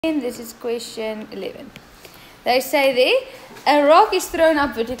This is question 11. They say there, a rock is thrown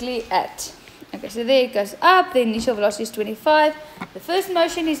up vertically at. Okay, so there it goes up, the initial velocity is 25. The first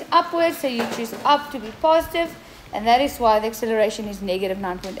motion is upwards, so you choose up to be positive, and that is why the acceleration is negative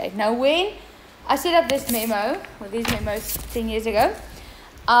 9.8. Now when I set up this memo, or these memos 10 years ago,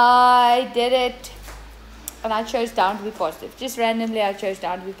 I did it, and I chose down to be positive. Just randomly I chose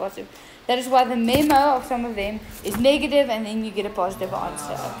down to be positive. That is why the memo of some of them is negative and then you get a positive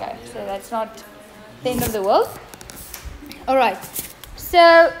answer. Okay, so that's not the end of the world. Alright,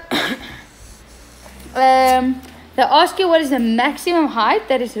 so they ask you what is the maximum height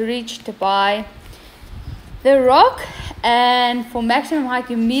that is reached by the rock, and for maximum height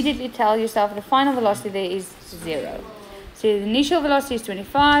you immediately tell yourself the final velocity there is 0. So the initial velocity is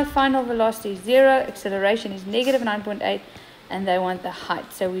 25, final velocity is 0, acceleration is negative 9.8. And they want the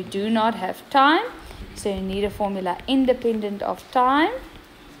height. So we do not have time. So you need a formula independent of time.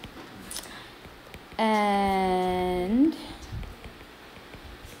 And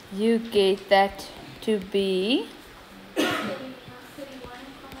you get that to be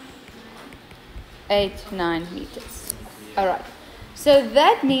 9 meters. Alright. So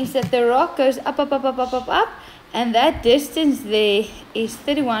that means that the rock goes up, up, up, up, up, up, up. And that distance there is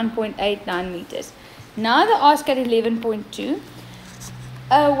 31.89 meters. Now the ask at 11.2,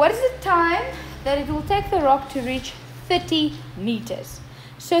 what is the time that it will take the rock to reach 30 meters?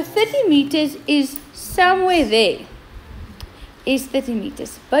 So 30 meters is somewhere there, is 30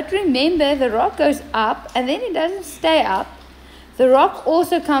 meters. But remember, the rock goes up and then it doesn't stay up. The rock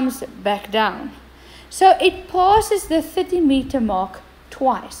also comes back down. So it passes the 30 meter mark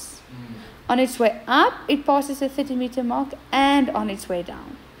twice. On its way up, it passes the 30 meter mark, and on its way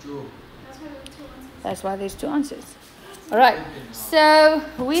down. That's why there's two answers. Alright, so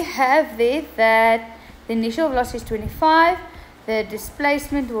we have there that the initial velocity is 25, the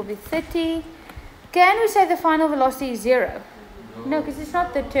displacement will be 30. Can we say the final velocity is 0? No, because it's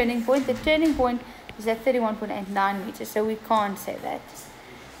not the turning point. The turning point is at 31.89 meters, so we can't say that.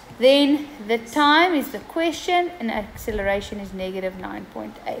 Then the time is the question, and acceleration is negative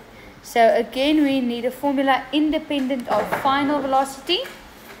 9.8. So again, we need a formula independent of final velocity.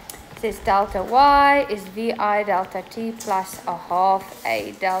 Says delta y is vi delta t plus a half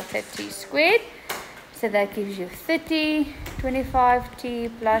a delta t squared. So that gives you 30, 25t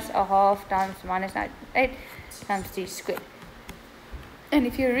plus a half times minus 9.8 times t squared. And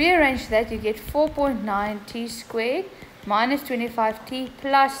if you rearrange that, you get 4.9 t squared minus 25t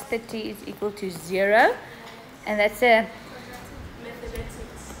plus 30 is equal to 0. And that's a...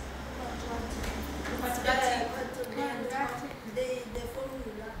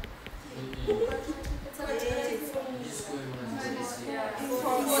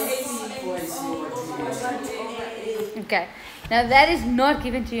 Okay, now that is not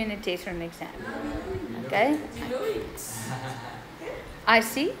given to you in a test or an exam. Okay, I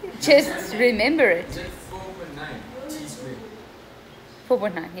see, just remember it.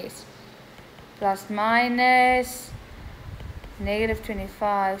 4.9, yes, plus minus negative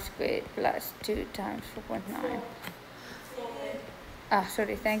 25 squared plus 2 times 4.9. Ah,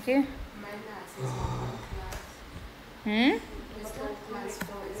 sorry, thank you.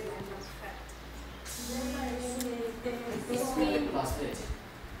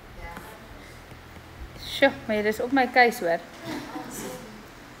 Sure, maar jy is op my case hoor.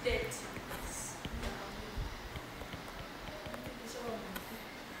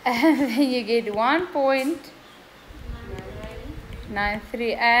 And then you get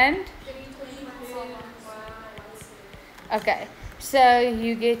 1.93 and... Okay, so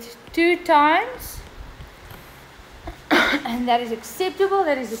you get 2 times. And that is acceptable.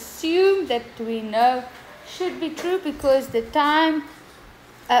 That is assumed that we know should be true because the time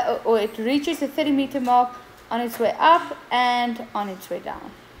or it reaches the 30 meter mark on its way up and on its way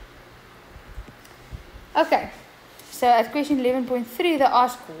down. Okay, so at question 11.3 they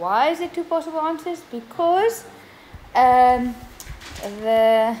ask why is there 2 possible answers? Because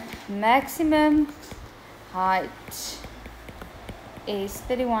the maximum height is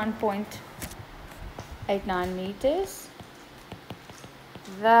 31.89 meters.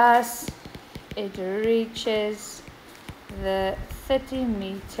 Thus, it reaches the 30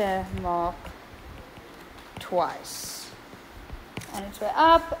 meter mark twice. On its way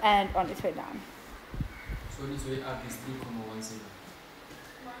up and on its way down. So its way up is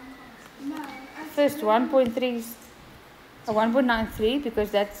 3.17. First 1.3, 1.93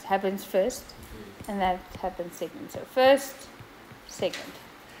 because that happens first, and that happens second. So first, second.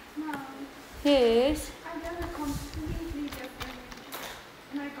 No. Yes. I done it completely different,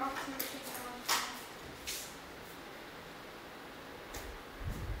 and I got to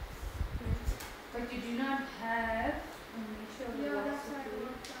But you do not have initial Yeah, that's why I velocity.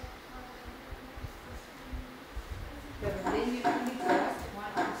 worked out. Yeah, but then you only got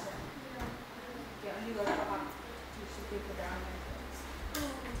one answer. Yeah. You only got for up. You should take it down like this.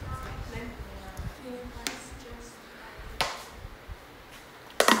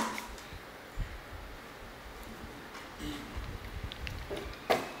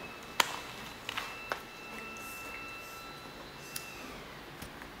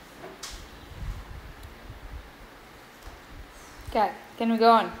 Okay, can we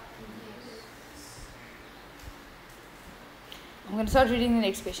go on? I'm going to start reading the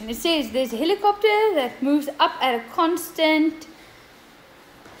next question. It says there's a helicopter that moves up at a constant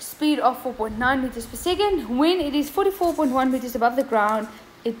speed of 4.9 meters per second. When it is 44.1 meters above the ground,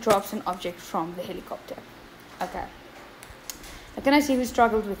 it drops an object from the helicopter. Okay. Now, can I see who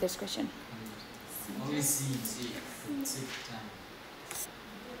struggled with this question? Only C time.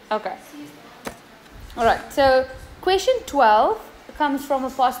 Okay. All right. So question 12 comes from a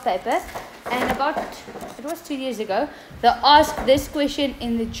past paper, and it was 2 years ago, they asked this question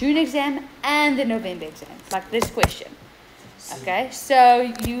in the June exam and the November exam, like this question. Okay,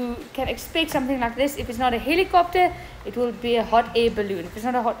 so you can expect something like this. If it's not a helicopter, it will be a hot air balloon. If it's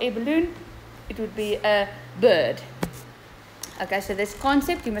not a hot air balloon, it would be a bird. Okay, so this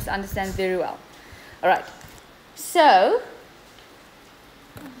concept you must understand very well. All right, so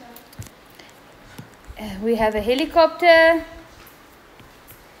we have a helicopter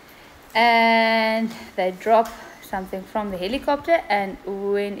and they drop something from the helicopter, and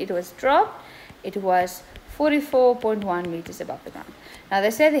when it was dropped, it was 44.1 meters above the ground. Now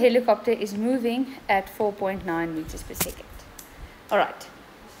they say the helicopter is moving at 4.9 meters per second. All right.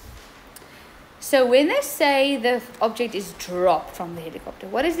 So when they say the object is dropped from the helicopter,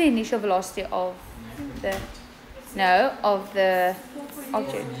 what is the initial velocity of the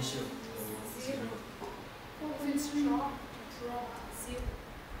object? Initial.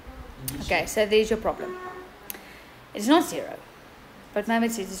 Okay, so there's your problem. It's not zero, but maybe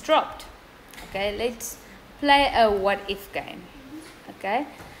it says it's dropped. Okay, let's play a what if game. Okay,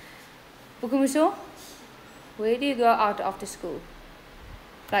 Bukumuso, where do you go out after school?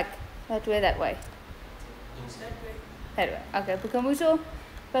 Like that way, that way. That way. Okay, Bukumuso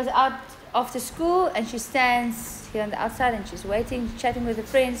goes out after school and she stands here on the outside and she's waiting, chatting with her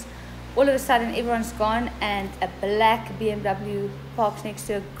friends. All of a sudden, everyone's gone and a black BMW parks next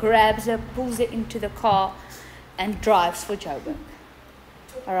to her, grabs her, pulls her into the car and drives for Joburg.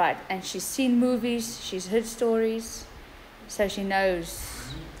 All right, and she's seen movies, she's heard stories, so she knows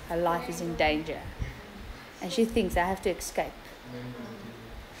her life is in danger. And she thinks, I have to escape.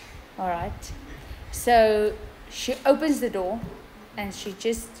 All right, so she opens the door and she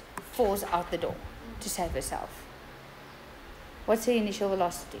just falls out the door to save herself. What's her initial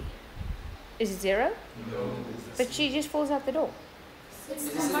velocity? Is it zero? No. But she just falls out the door. It's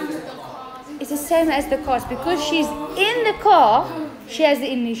the same as the cars. Because she's in the car, she has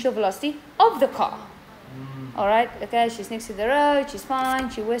the initial velocity of the car. Alright, okay, she's next to the road, she's fine,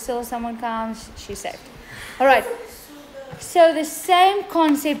 she whistles, someone comes, she's saved. Alright, so the same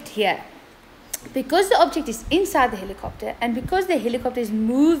concept here. Because the object is inside the helicopter and because the helicopter is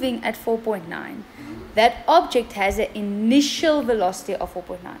moving at 4.9, that object has an initial velocity of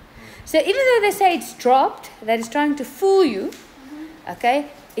 4.9. So even though they say it's dropped, that is trying to fool you,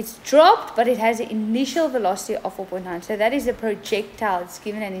 okay, it's dropped, but it has an initial velocity of 4.9. So that is a projectile. It's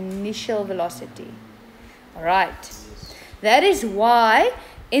given an initial velocity. All right. That is why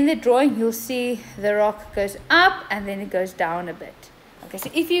in the drawing you'll see the rock goes up and then it goes down a bit. Okay, so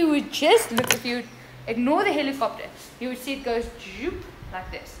if you would just look, if you ignore the helicopter, you would see it goes zoop like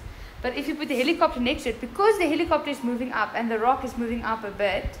this. But if you put the helicopter next to it, because the helicopter is moving up and the rock is moving up a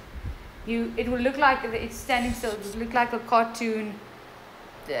bit, it will look like it's standing still. It will look like a cartoon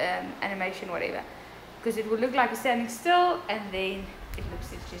animation, whatever. Because it will look like it's standing still and then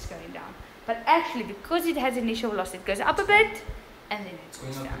it's just going down. But actually, because it has initial velocity, it goes up a bit and then it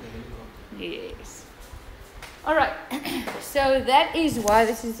goes down. Yes. Alright, so that is why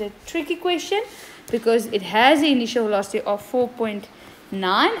this is a tricky question, because it has the initial velocity of 4.9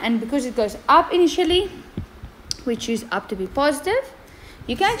 and because it goes up initially, we choose up to be positive.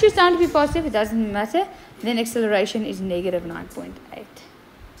 You can choose down to be positive, it doesn't matter. Then acceleration is negative 9.8.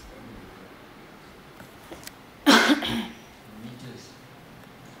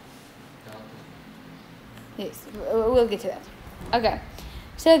 Yes, we'll get to that. Okay,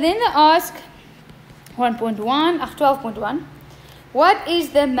 so then they ask 12.1. What is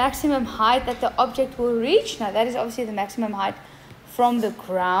the maximum height that the object will reach? Now that is obviously the maximum height from the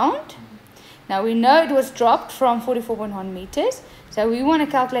ground. Now we know it was dropped from 44.1 meters. So we want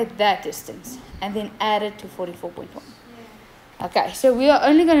to calculate that distance and then add it to 44.1. Okay, so we are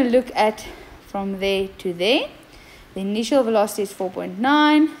only going to look at from there to there. The initial velocity is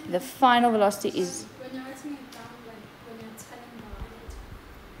 4.9. The final velocity is... When you're writing it down, like when you're telling the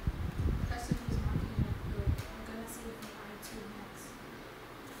person who's marking it, you're going to see it from I to max.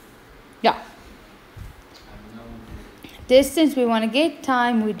 Yeah. Distance we want to get,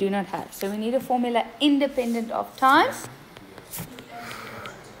 time we do not have. So we need a formula independent of time.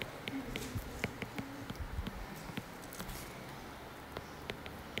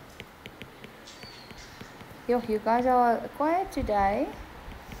 Yo, you guys are quiet today.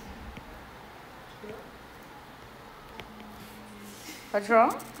 What's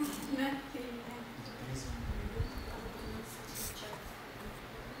wrong?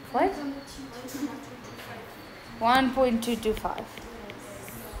 What? 1.225.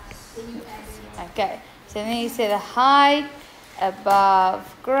 Okay, so then you say the height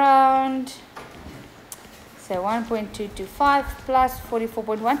above ground. So 1.225 plus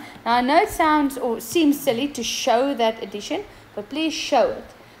 44.1. Now I know it sounds or seems silly to show that addition, but please show it.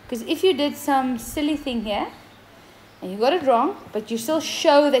 Because if you did some silly thing here, and you got it wrong, but you still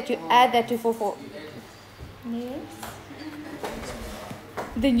show that you add that to 44. Yes.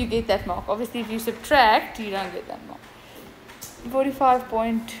 Then you get that mark. Obviously, if you subtract, you don't get that mark.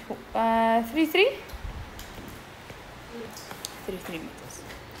 45.33? 33 meters.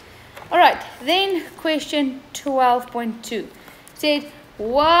 Alright, then question 12.2. Said,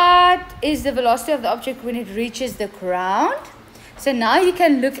 what is the velocity of the object when it reaches the ground? So now you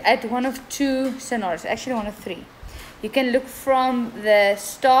can look at one of two scenarios, actually one of three. You can look from the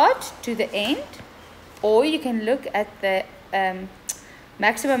start to the end, or you can look at the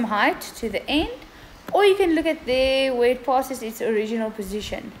maximum height to the end, or you can look at there where it passes its original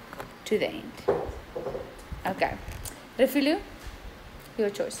position to the end. Okay. Refilu, your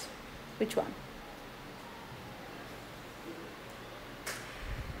choice. Which one?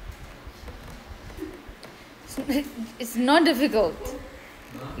 It's not difficult.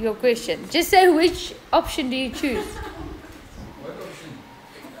 Your question. Just say which option do you choose? What option?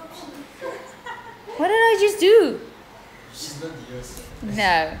 What did I just do? She's not yours.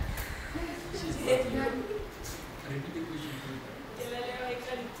 No. She's not yours. Repeat the question.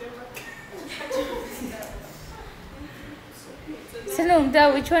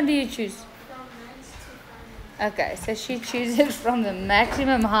 Salomda, which one do you choose? Okay, so she chooses from the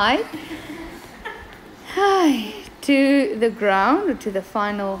maximum height to the ground, or to the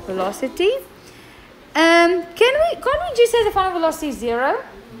final velocity. Can't we just say the final velocity is 0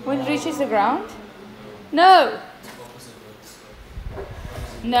 when it reaches the ground? No.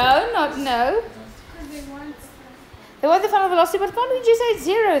 No, not no. They want the final velocity, but can't we just say it's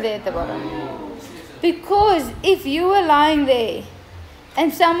 0 there at the bottom? Because if you were lying there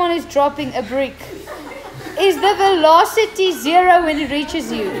and someone is dropping a brick, is the velocity 0 when it reaches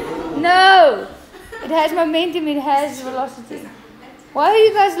you? No. It has momentum, it has velocity. Why are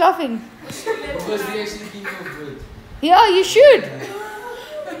you guys laughing? Because we actually think of it. Yeah, you should.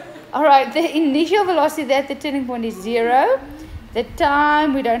 Alright, the initial velocity there at the turning point is 0. The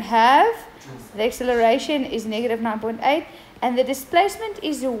time we don't have. The acceleration is negative 9.8. And the displacement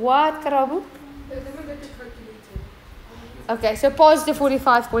is what, Karabu? Okay, so positive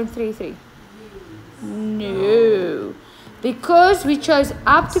 45.33. No. Because we chose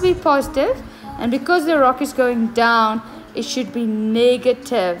up to be positive, and because the rock is going down, it should be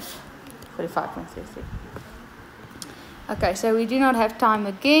negative 45.33. Okay, so we do not have time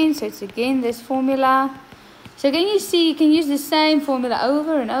again, so it's again this formula. So can you see, you can use the same formula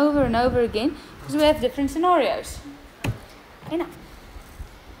over and over and over again, because we have different scenarios. Enough.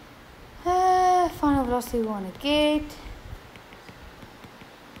 Final velocity we want to get.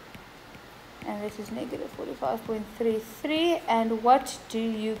 And this is negative 45.33. And what do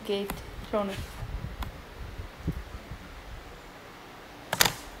you get, Ronald?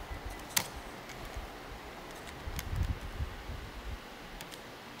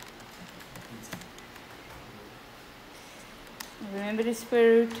 Remember the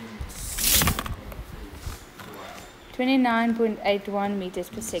square root. 29.81 meters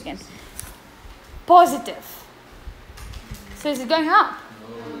per second. Positive. So is it going up?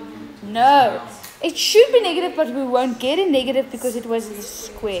 No. It should be negative, but we won't get a negative because it was a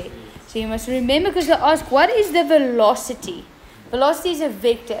square. So you must remember, because they ask, what is the velocity? Velocity is a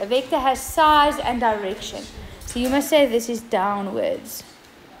vector. A vector has size and direction. So you must say this is downwards.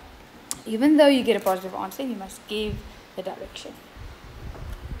 Even though you get a positive answer, you must give the direction.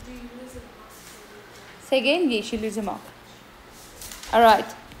 Do you lose a mark? Say again? Yes, you lose a mark. Alright.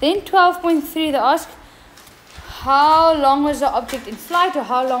 Then 12.3, they ask how long was the object in flight or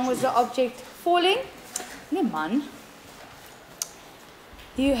how long was the object falling. Neman.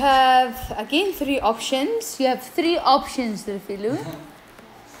 You have, again, 3 options. You have 3 options, Rifilu.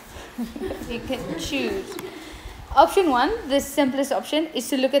 You can choose. Option 1, the simplest option, is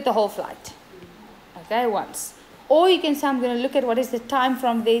to look at the whole flight. Okay, once. Or you can say, I'm going to look at what is the time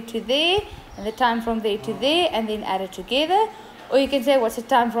from there to there, and the time from there to there, and then add it together. Or you can say, what's the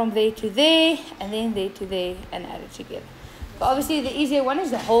time from there to there, and then there to there, and add it together. But obviously, the easier one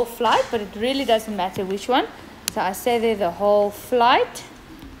is the whole flight, but it really doesn't matter which one. So I say there the whole flight.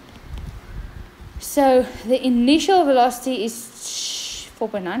 So the initial velocity is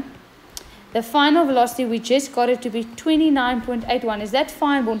 4.9. The final velocity, we just got it to be 29.81. Is that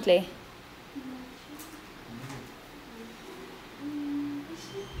fine, Bontle?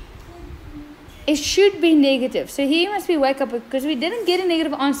 It should be negative. So here must be wake up because we didn't get a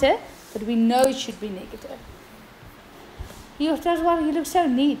negative answer, but we know it should be negative. You look so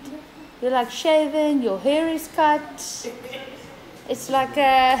neat. You're like shaven, your hair is cut. It's like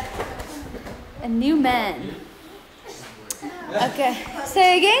a new man. Okay,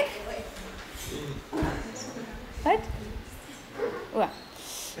 say again. What? Well,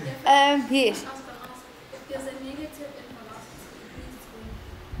 yes. There's a negative in velocity.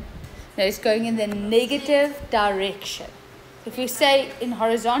 No, it's going in the negative direction. If we say in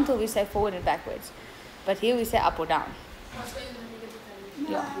horizontal, we say forward and backwards. But here we say up or down.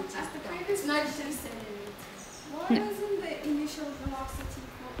 Yeah. It's not just saying. Why wasn't the initial velocity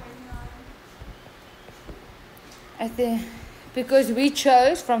 4.9? Because we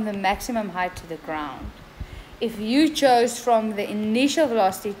chose from the maximum height to the ground. If you chose from the initial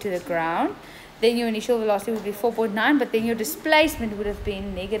velocity to the ground, then your initial velocity would be 4.9, but then your displacement would have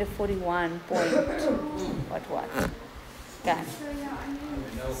been negative 41 point what? Okay.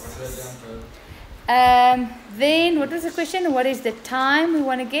 Then what was the question? What is the time we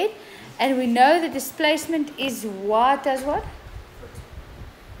want to get? And we know the displacement is what as what?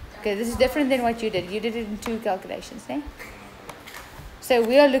 Okay, this is different than what you did. You did it in 2 calculations, eh? So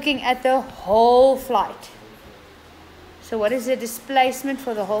we are looking at the whole flight. So what is the displacement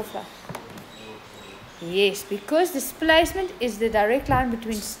for the whole flight? Yes, because displacement is the direct line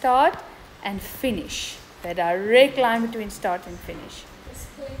between start and finish. The direct line between start and finish.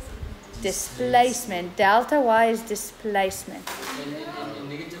 Displacement. Delta Y is displacement. And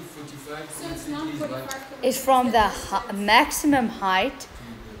negative 45. So it's not 45. It's from the maximum height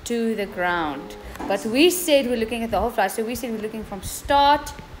to the ground. But we said we're looking at the whole flight. So we said we're looking from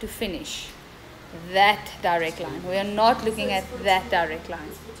start to finish. That direct line. We are not looking at that direct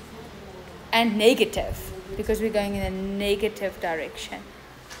line. And negative, because we're going in a negative direction.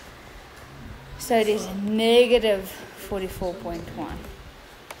 So it is negative 44.1.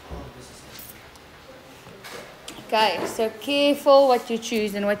 Okay, so careful what you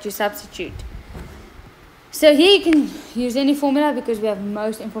choose and what you substitute. So here you can use any formula because we have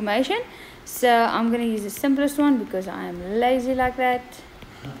most information. So I'm going to use the simplest one because I am lazy like that.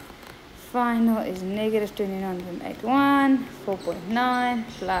 Final is negative 29.81, 4.9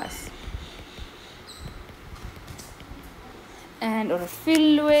 plus. And our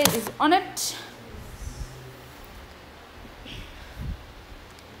fluid is on it.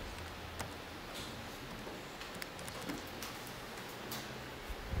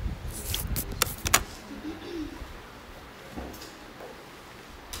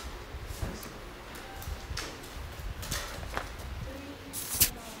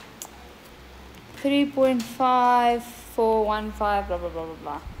 .5415 blah blah blah blah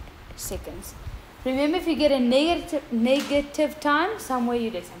blah seconds. Remember, if you get a negative time, somewhere you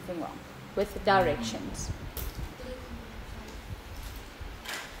did something wrong with the directions.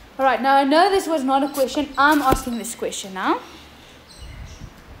 Alright, now I know this was not a question. I'm asking this question now.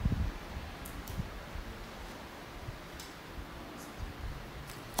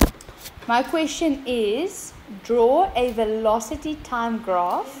 My question is, draw a velocity time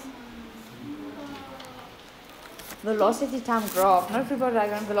graph. Velocity time graph, not freefall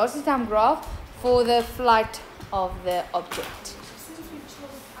diagram, velocity time graph for the flight of the object. Since we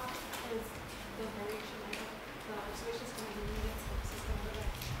chose up as the direction, the observation is going to be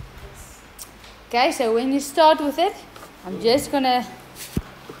negative. Okay, so when you start with it, I'm just gonna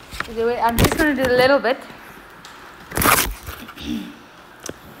do a little bit.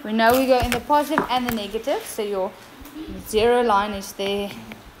 We know we go in the positive and the negative, so your 0 line is there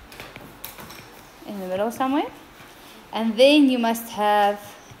in the middle somewhere. And then you must have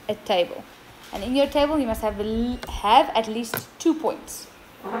a table. And in your table, you must have at least 2 points.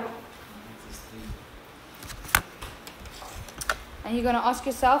 And And you're going to ask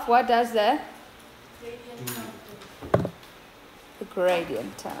yourself, what does the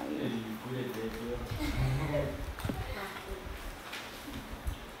gradient tell you?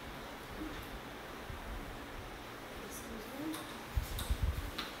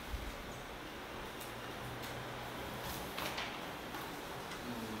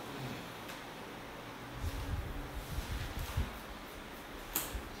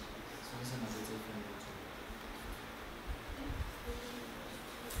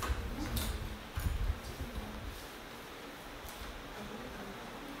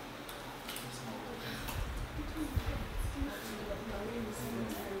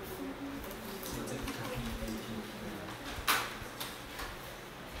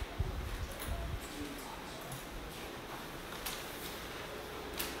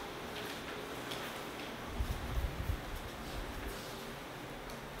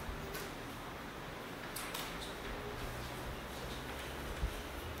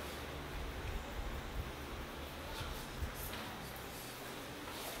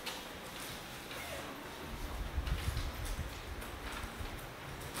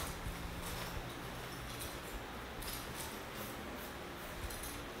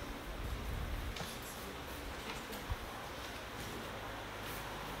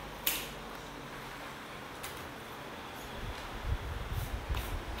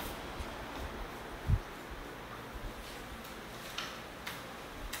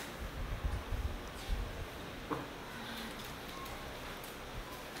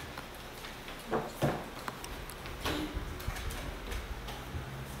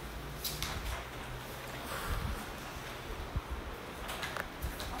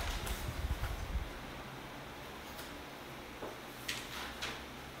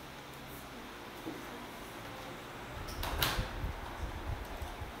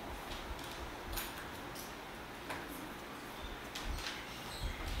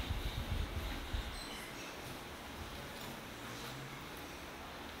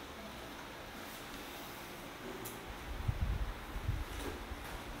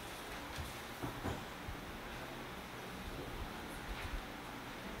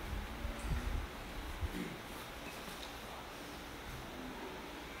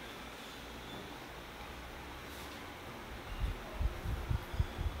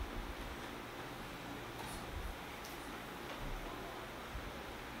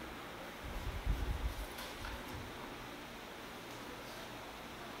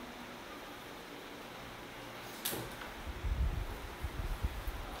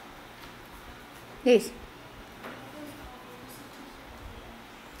 Yes.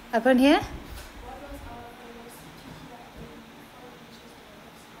 Up on here?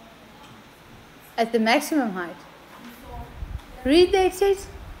 At the maximum height. Read the exercise.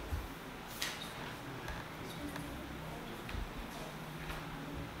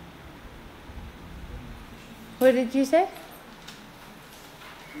 What did you say?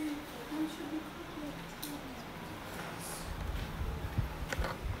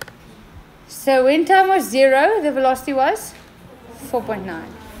 So when time was 0, the velocity was 4.9.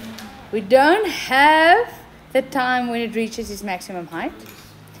 We don't have the time when it reaches its maximum height.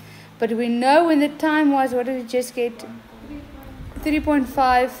 But we know when the time was, what did we just get?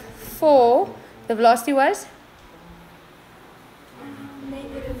 3.54. The velocity was?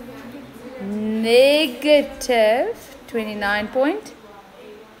 Negative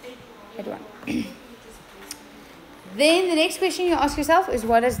 29.81. Then the next question you ask yourself is,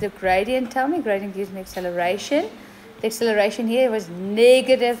 what does the gradient tell me? Gradient gives me acceleration. The acceleration here was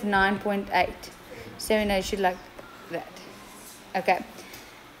negative 9.8. So we know it should like that. Okay.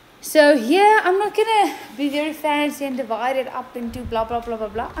 So here I'm not going to be very fancy and divide it up into blah, blah, blah, blah,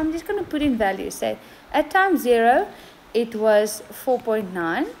 blah. I'm just going to put in values. Say at time 0, it was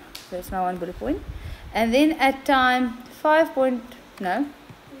 4.9. That's my one bullet point. And then at time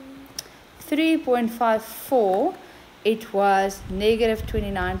 3.54, it was negative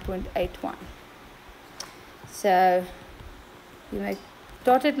 29.81. So you make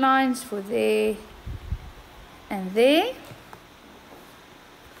dotted lines for there and there.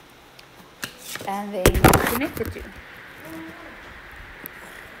 And then you connect the two.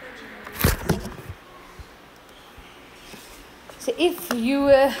 So if you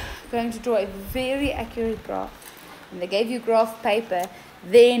were going to draw a very accurate graph and they gave you graph paper,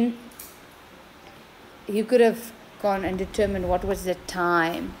 then you could have gone and determined what was the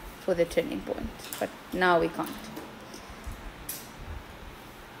time for the turning point. But now we can't.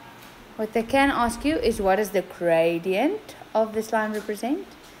 What they can ask you is, what does the gradient of this line represent?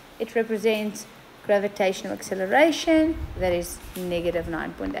 It represents gravitational acceleration, that is negative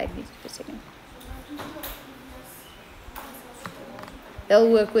 9.8 meters per second. They'll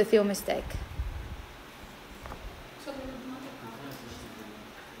work with your mistake. So they would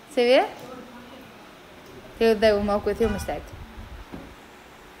multiply. See here? They will mark with your mistake.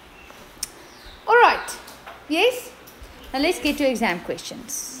 Alright. Yes? Now let's get to exam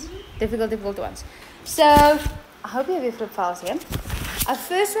questions. Difficult ones. So, I hope you have your flip files here. I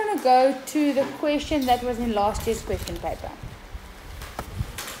first want to go to the question that was in last year's question paper.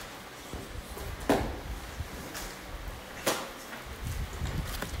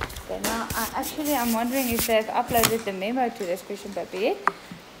 Okay, now I'm wondering if they've uploaded the memo to this question paper yet.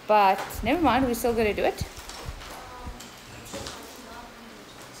 But never mind, we're still going to do it.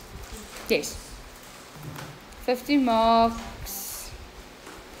 Yes. 50 marks.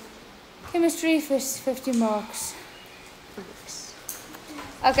 Chemistry, 50 marks.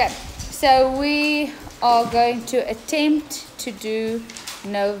 Okay, so we are going to attempt to do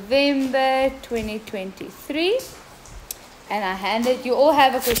November 2023. And I handed, you all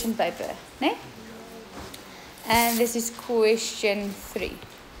have a question paper, ne? And this is question 3. Is it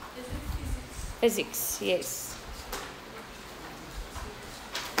Physics, yes.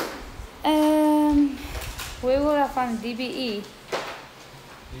 Where will I find DBE?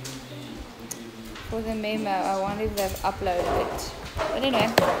 For the memo, I wonder if they've uploaded it. But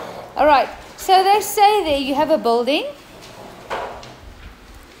anyway, alright. So they say there you have a building.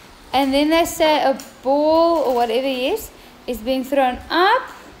 And then they say a ball or whatever it is being thrown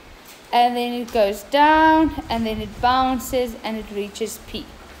up. And then it goes down. And then it bounces and it reaches P.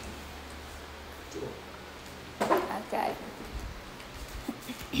 Okay.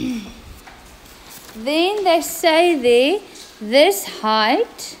 Then they say there, this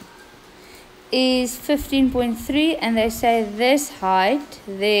height is 15.3 and they say this height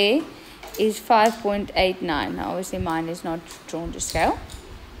there is 5.89. Now obviously mine is not drawn to scale.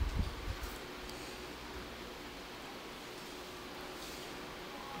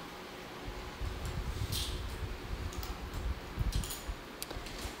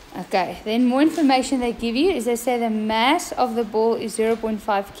 Okay, then more information they give you is they say the mass of the ball is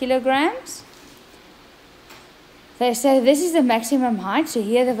 0.5 kilograms. They say this is the maximum height, so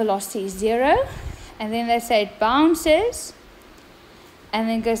here the velocity is 0. And then they say it bounces and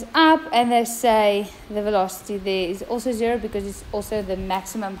then goes up, and they say the velocity there is also 0 because it's also the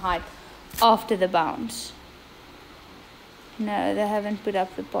maximum height after the bounce. No, they haven't put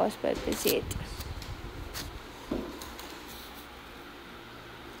up the past papers yet.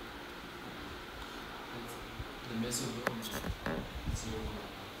 The mass of the object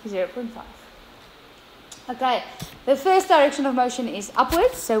is 0.5. Okay, the first direction of motion is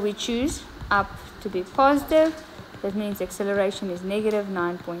upwards, so we choose up to be positive. That means acceleration is negative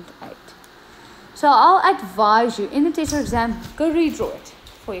 9.8. So I'll advise you in the test or exam, go redraw it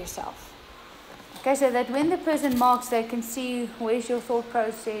for yourself. Okay, so that when the person marks, they can see where's your thought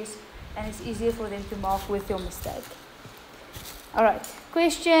process and it's easier for them to mark with your mistake. Alright,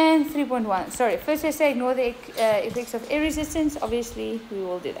 question 3.1. Sorry, first I say ignore the effects of air resistance. Obviously, we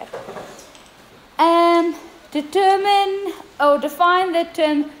will do that. Determine or define the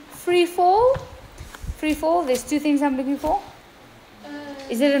term free fall. Free fall, there's two things I'm looking for.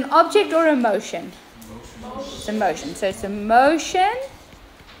 Is it an object or a motion? It's a motion. So it's a motion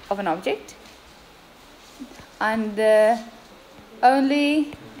of an object under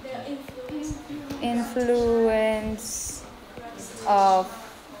only influence of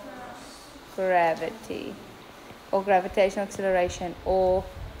gravity or gravitational acceleration or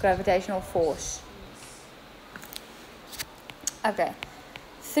gravitational force. Okay,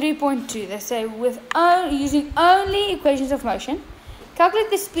 3.2, they say using only equations of motion,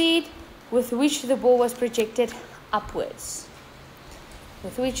 calculate the speed with which the ball was projected upwards.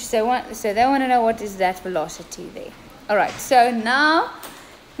 With which they want to know what is that velocity there. Alright, so now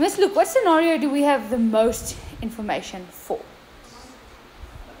let's look, what scenario do we have the most information for?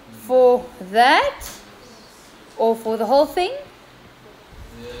 For that or for the whole thing?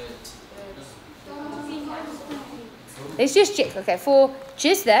 Let's just check. Okay, for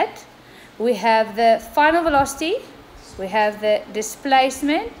just that, we have the final velocity, we have the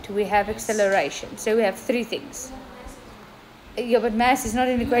displacement, we have acceleration. So we have three things. Yeah, but mass is not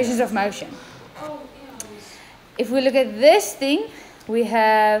in equations of motion. If we look at this thing, we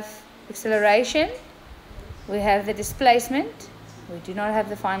have acceleration, we have the displacement, we do not have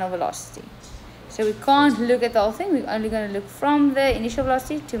the final velocity. So we can't look at the whole thing, we're only going to look from the initial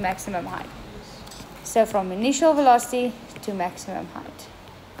velocity to maximum height. So from initial velocity to maximum height.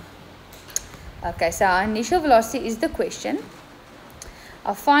 Okay, so our initial velocity is the question.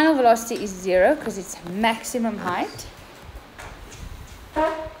 Our final velocity is 0 because it's maximum height.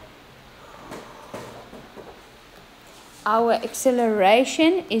 our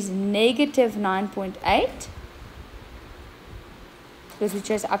acceleration is negative 9.8 because we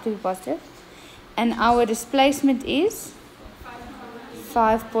chose up to be positive, and our displacement is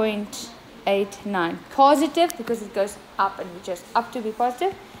 5.89 positive because it goes up and we chose up to be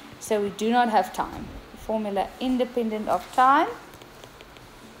positive, so we do not have time. Formula independent of time.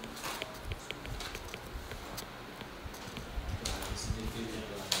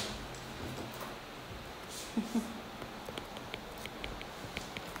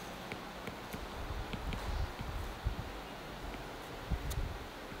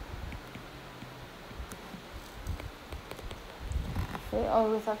 Okay, all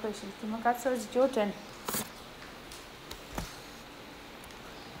with our questions. Timakatso, it's your turn.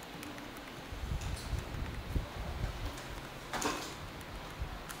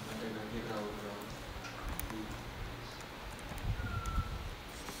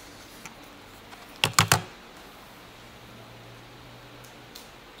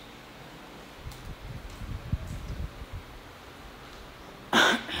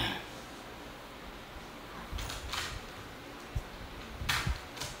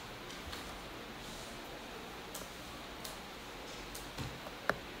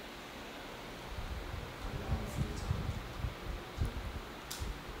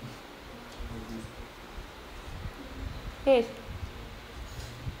 Yes.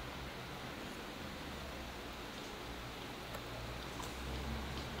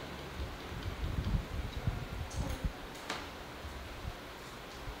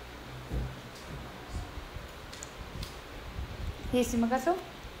 Yes, Makaso?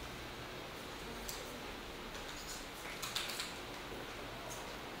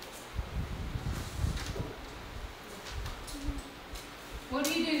 What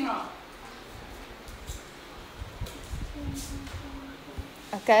are you doing wrong?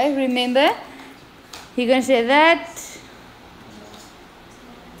 Okay, remember, you're going to say that.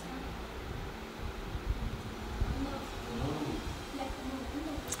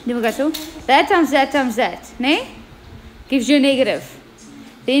 That times that times that, ne? Gives you a negative.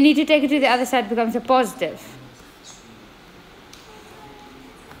 Then you need to take it to the other side, becomes a positive.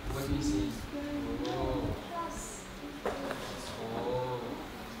 What do you say?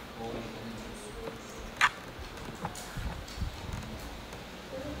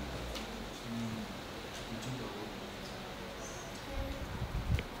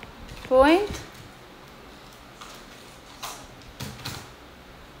 Point.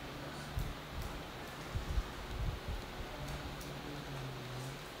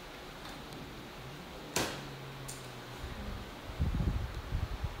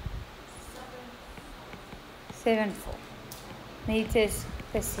 Seven 4 meters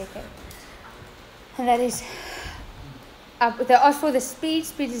per second, and that is up. They ask for the speed.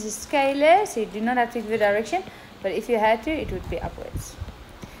 Speed is a scalar, so you do not have to give the direction, but if you had to, it would be upwards.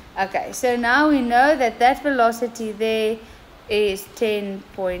 Okay, so now we know that that velocity there is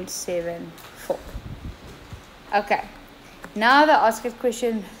 10.74. Okay, now they ask us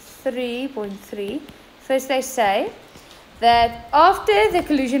question 3.3. First they say that after the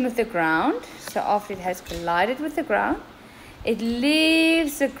collision with the ground, so after it has collided with the ground, it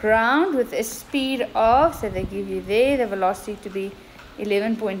leaves the ground with a speed of, so they give you there the velocity to be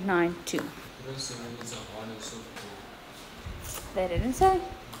 11.92. They didn't say.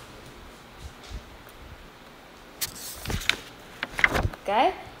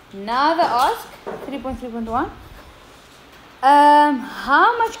 Okay, now they ask 3.3.1.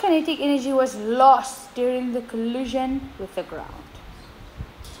 How much kinetic energy was lost during the collision with the ground?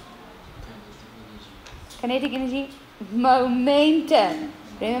 Kinetic energy, momentum.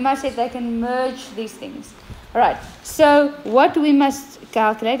 Remember I said they can merge these things. Alright, so what we must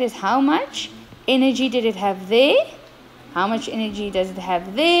calculate is how much energy did it have there, how much energy does it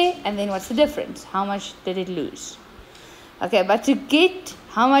have there, and then what's the difference? How much did it lose? Okay, but to get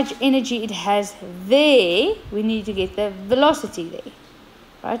how much energy it has there, we need to get the velocity there.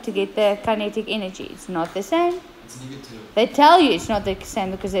 Right? To get the kinetic energy. It's not the same. It's negative. They tell you it's not the same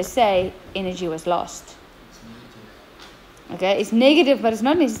because they say energy was lost. It's negative. Okay, it's negative, but it's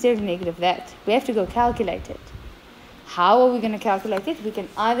not necessarily negative that. We have to go calculate it. How are we going to calculate it? We can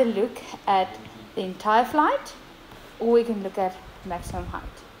either look at the entire flight or we can look at maximum height.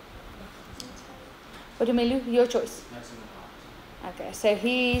 Otumelu, your choice. Maximum height. Okay, so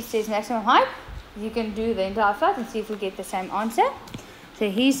he says maximum height. You can do the entire flight and see if we get the same answer. So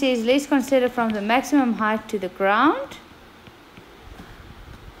he says let's consider from the maximum height to the ground.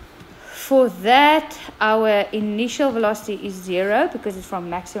 For that, our initial velocity is 0 because it's from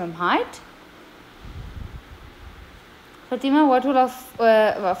maximum height. Fatima, what will our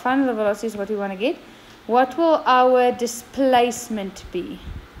final velocity is what we want to get? what will our displacement be?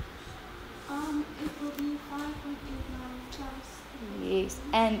 It will be 5.89 plus. Yes,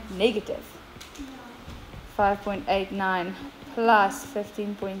 and negative. Yeah. 5.89 plus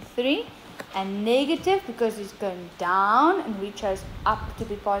 15.3, and negative because it's going down and we chose up to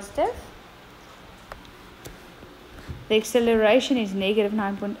be positive. The acceleration is negative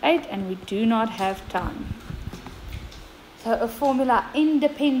 9.8 and we do not have time. So a formula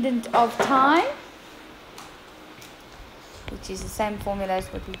independent of time, which is the same formula as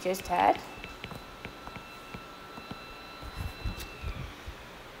what we just had.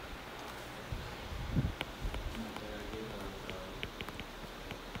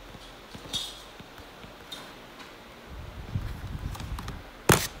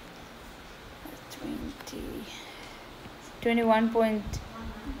 Twenty 21.19.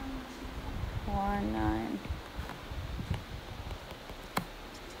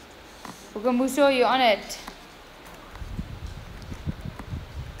 Bukamuso, you're on it.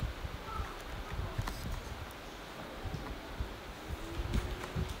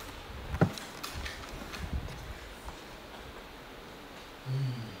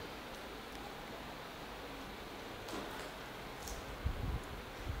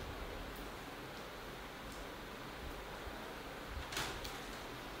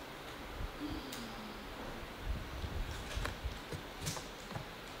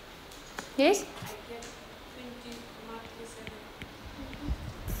 Yes?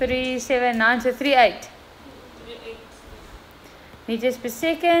 379, so 38 meters per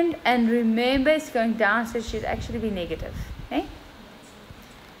second, and remember it's going down, so it should actually be negative. Okay?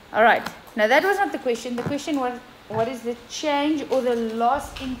 Alright, now that was not the question. The question was, what is the change or the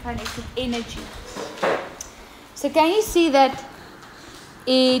loss in kinetic energy? So can you see that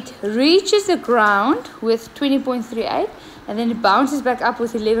it reaches the ground with 20.38 and then it bounces back up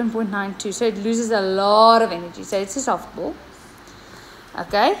with 11.92, so it loses a lot of energy. So it's a softball.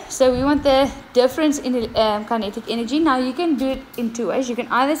 Okay, so we want the difference in kinetic energy. Now you can do it in two ways. You can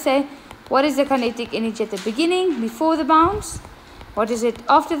either say what is the kinetic energy at the beginning before the bounce, what is it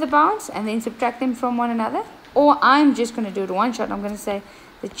after the bounce, and then subtract them from one another. Or I'm just going to do it one shot. I'm going to say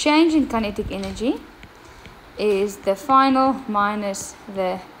the change in kinetic energy is the final minus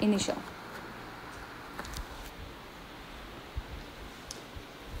the initial.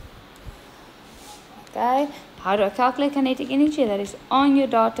 Okay, how do I calculate kinetic energy? That is on your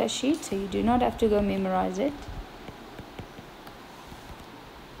data sheet, so you do not have to go memorize it.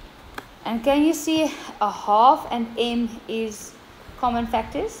 And can you see a half and m is common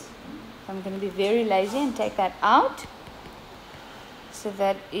factors? I'm going to be very lazy and take that out. So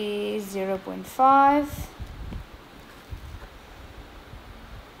that is 0.5.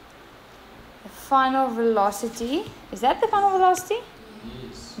 The final velocity, is that the final velocity?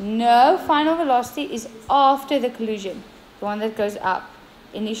 Yes. No, final velocity is after the collision, the one that goes up.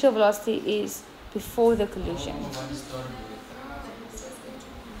 Initial velocity is before the collision. What is started with?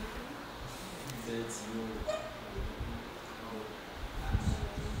 That's you.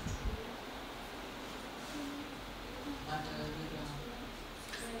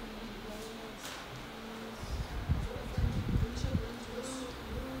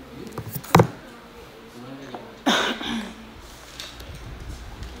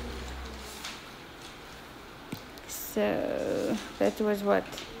 So that was what?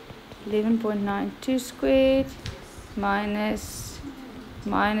 11.92 squared minus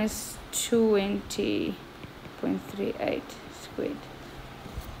 20.38 squared.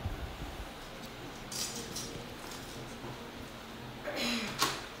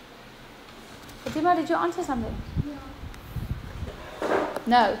 Fatima, did you answer something?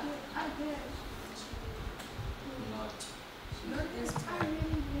 No. I did. Not. Yes, I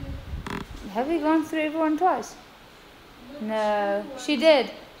really did. Have we gone through everyone twice? No. She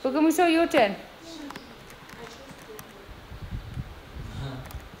did. Bukamuso, your turn.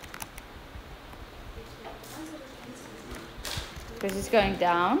 Because it's going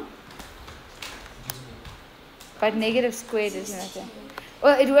down. But negative squared is nothing.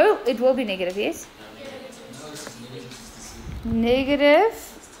 Well, it will be negative, yes? Negative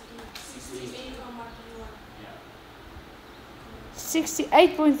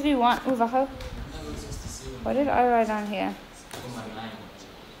 68.31. Oh, wacht gou. What did I write down here?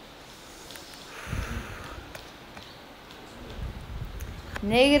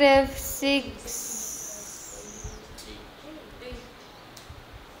 Negative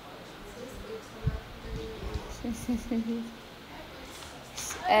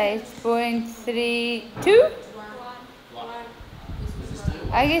 8.32.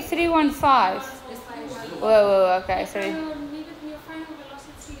 I get 315. Whoa, okay, sorry. Your final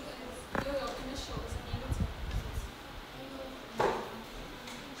velocity is your initial is an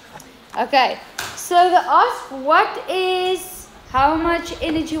Okay, so they ask how much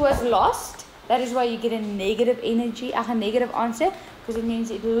energy was lost. That is why you get a negative energy, a negative answer, because it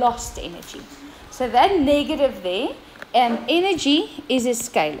means it lost energy. So that negative there, energy is a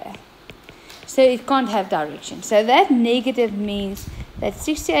scalar. So it can't have direction. So that negative means that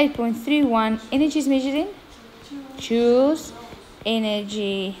 68.31 energy is measured in joules,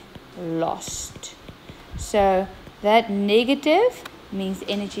 energy lost. So that negative means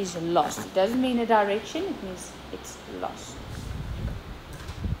energy is lost. It doesn't mean a direction, it means it's lost.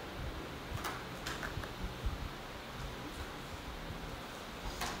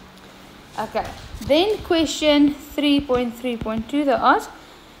 Okay, then question 3.3.2 they ask,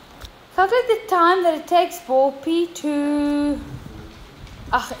 calculate the time that it takes ball P to,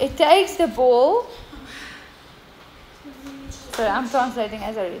 it takes the ball, sorry, I'm translating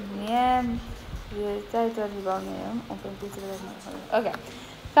as I read. Okay,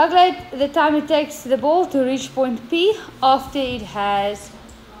 calculate the time it takes the ball to reach point P after it has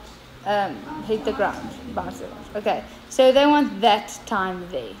hit the ground, bounced around. Okay, so they want that time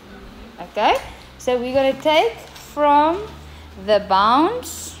there. Okay, so we're going to take from the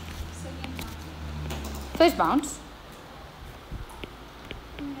bounce, first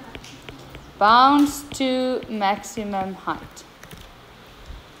bounce to maximum height.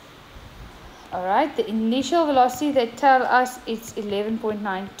 Alright, the initial velocity they tell us it's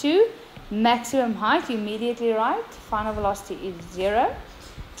 11.92. Maximum height, you immediately write. Final velocity is 0.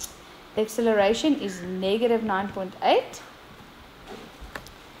 The acceleration is negative 9.8.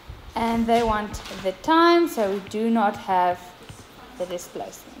 And they want the time, so we do not have the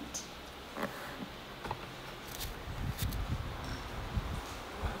displacement.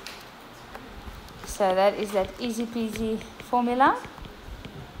 So that is that easy peasy formula.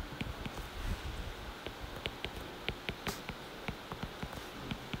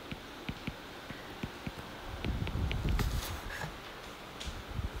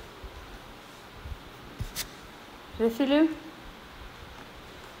 Refilu,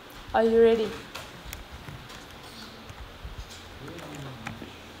 are you ready?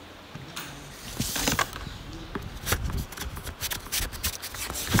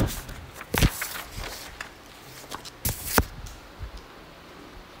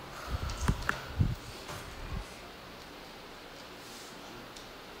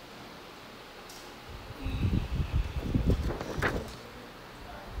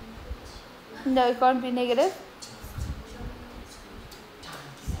 No, it can't be negative.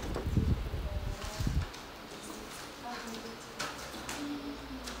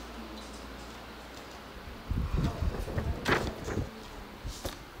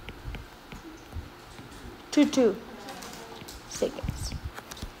 To 2 seconds.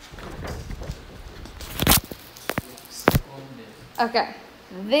 Okay,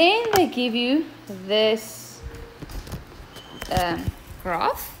 then they give you this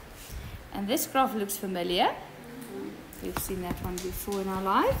graph, and this graph looks familiar. We've seen that one before in our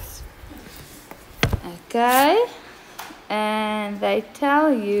lives. Okay, and they tell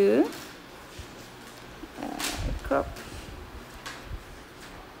you crop.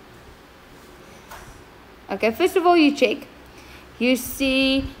 Okay, first of all you check. You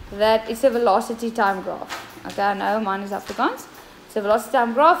see that it's a velocity time graph. Okay, I know mine is Afrikaans. It's a velocity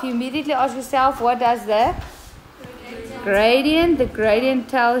time graph. You immediately ask yourself, what does the gradient? The gradient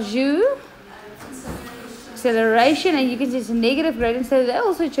tells you acceleration, and you can see it's a negative gradient, so that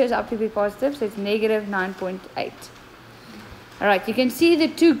also shows up to be positive, so it's negative 9.8. Alright, you can see the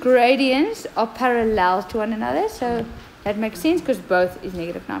two gradients are parallel to one another, so that makes sense because both is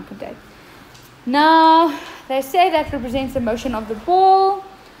negative 9.8. Now, they say that represents the motion of the ball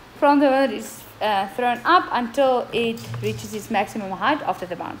from the moment it's thrown up until it reaches its maximum height after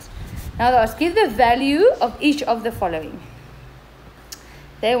the bounce. Now, they ask, give the value of each of the following.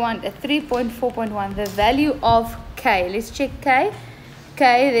 They want a 3.4.1, the value of k. Let's check k.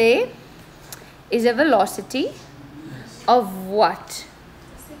 K there is a velocity of what?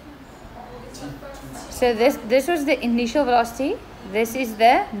 So this was the initial velocity. This is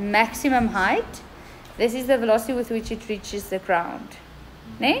the maximum height. This is the velocity with which it reaches the ground.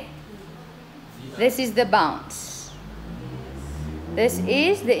 Ne? This is the bounce. This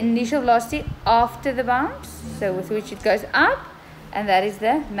is the initial velocity after the bounce, so with which it goes up, and that is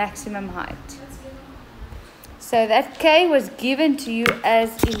the maximum height. So that k was given to you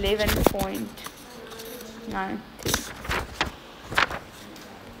as 11.92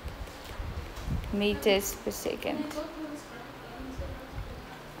 meters per second.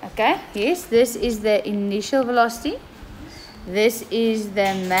 Okay, yes, this is the initial velocity. This is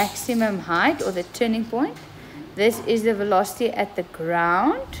the maximum height or the turning point. This is the velocity at the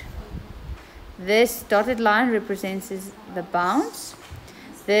ground. This dotted line represents the bounce.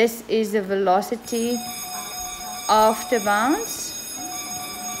 This is the velocity after bounce.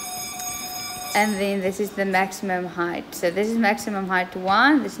 And then this is the maximum height. So this is maximum height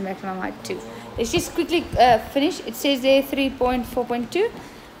 1, this is maximum height 2. Let's just quickly finish. It says there 3.4.2.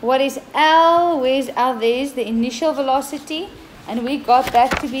 What is L? Where's L? There's the initial velocity. And we got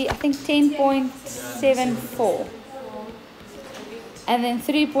that to be, I think, 10.74. And then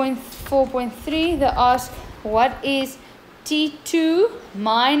 3.4.3, they ask, what is T2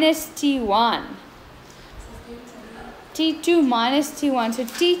 minus T1? T2 minus T1. So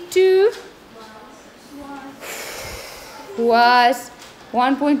T2 was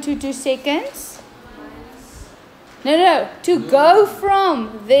 1.22 seconds. No, to go from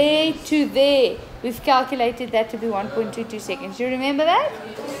there to there, we've calculated that to be 1.22 seconds. You remember that?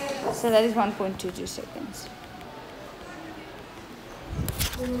 So that is 1.22 seconds.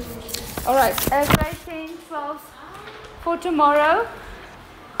 Alright, grade 10, 12 for tomorrow.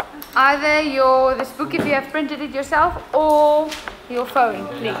 Either this book if you have printed it yourself or your phone,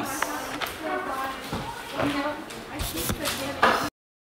 please.